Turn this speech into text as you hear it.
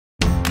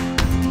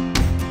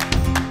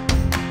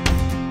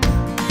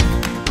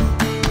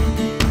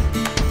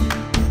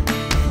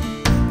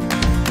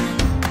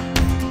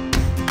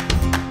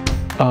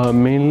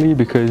Mainly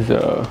because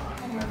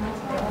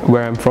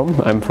where I'm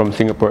from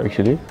Singapore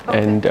actually,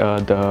 and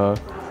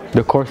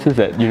the courses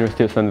at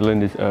University of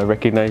Sunderland is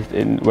recognized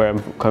in where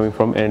I'm coming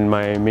from, and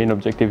my main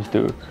objective is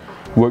to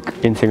work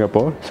in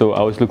Singapore. So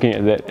I was looking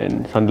at that,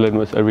 and Sunderland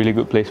was a really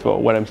good place for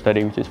what I'm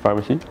studying, which is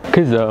pharmacy.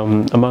 Because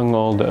among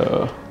all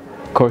the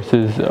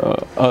courses,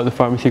 the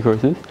pharmacy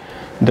courses,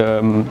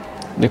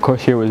 the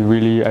course here was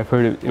really, I've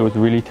heard it was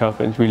really tough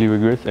and it's really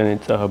rigorous, and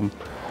it's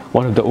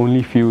one of the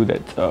only few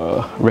that's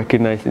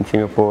recognized in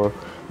Singapore,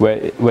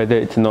 whether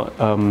it's not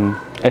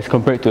as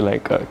compared to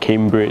like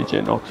Cambridge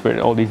and Oxford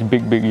and all these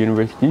big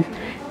universities,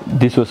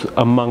 this was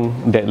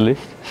among that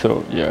list.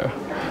 So yeah,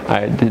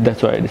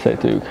 that's why I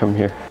decided to come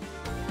here.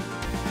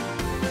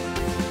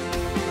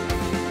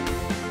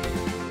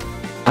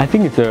 I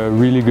think it's a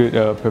really good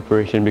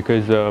preparation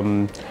because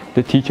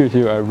the teachers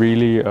here are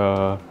really,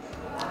 how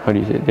do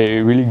you say,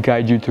 they really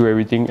guide you through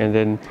everything, and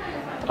then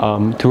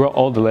throughout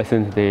all the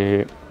lessons,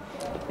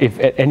 if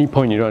at any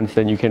point you don't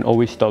understand, you can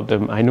always stop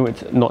them. I know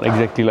it's not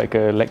exactly like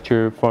a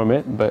lecture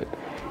format, but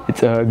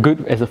it's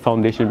good as a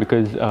foundation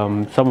because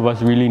some of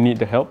us really need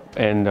the help,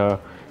 and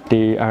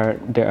they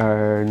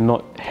are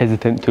not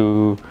hesitant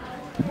to,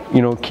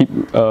 you know, keep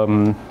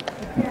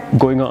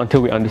going on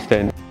until we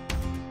understand.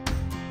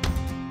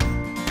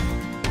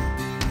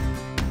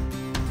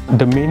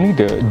 Mainly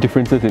the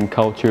differences in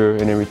culture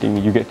and everything,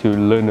 you get to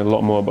learn a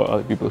lot more about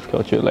other people's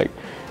culture, like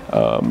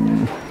how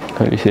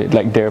do you say it?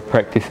 Like their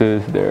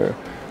practices, their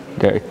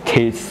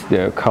tastes,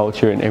 their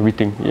culture and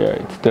everything. Yeah,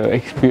 it's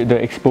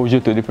the exposure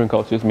to different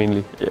cultures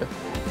mainly. Yeah.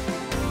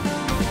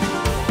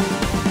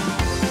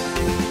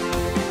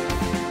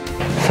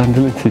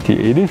 Sunderland city,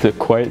 it is a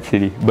quiet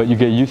city, but you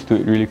get used to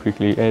it really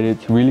quickly, and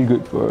it's really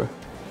good for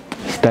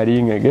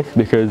studying, I guess,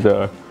 because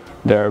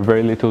there are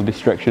very little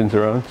distractions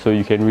around, so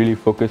you can really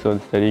focus on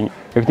studying.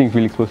 Everything's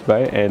really close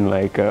by, and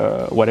like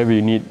whatever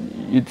you need,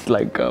 it's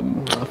like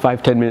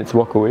 5-10 minutes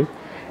walk away.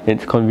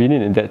 It's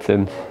convenient in that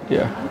sense.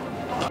 Yeah.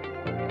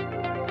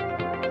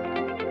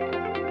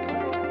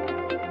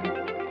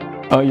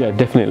 Yeah,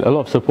 definitely. A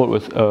lot of support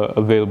was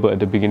available at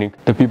the beginning.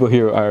 The people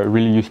here are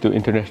really used to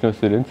international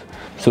students,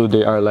 so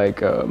they are like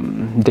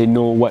they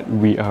know what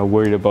we are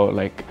worried about,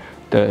 like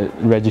the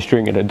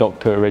registering at a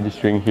doctor,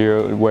 registering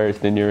here, where is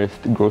the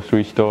nearest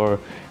grocery store,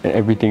 and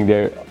everything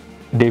there.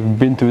 They've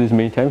been through this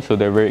many times, so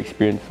they're very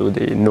experienced, so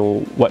they know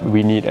what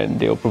we need and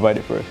they'll provide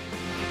it for us.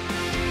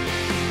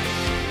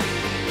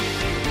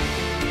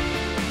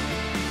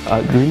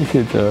 I'd really say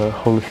it's a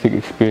holistic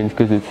experience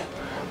because it's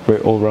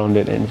very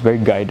all-rounded and it's very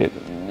guided.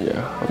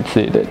 Yeah, I would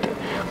say that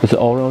it's an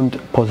all-round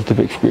positive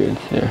experience.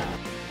 Yeah.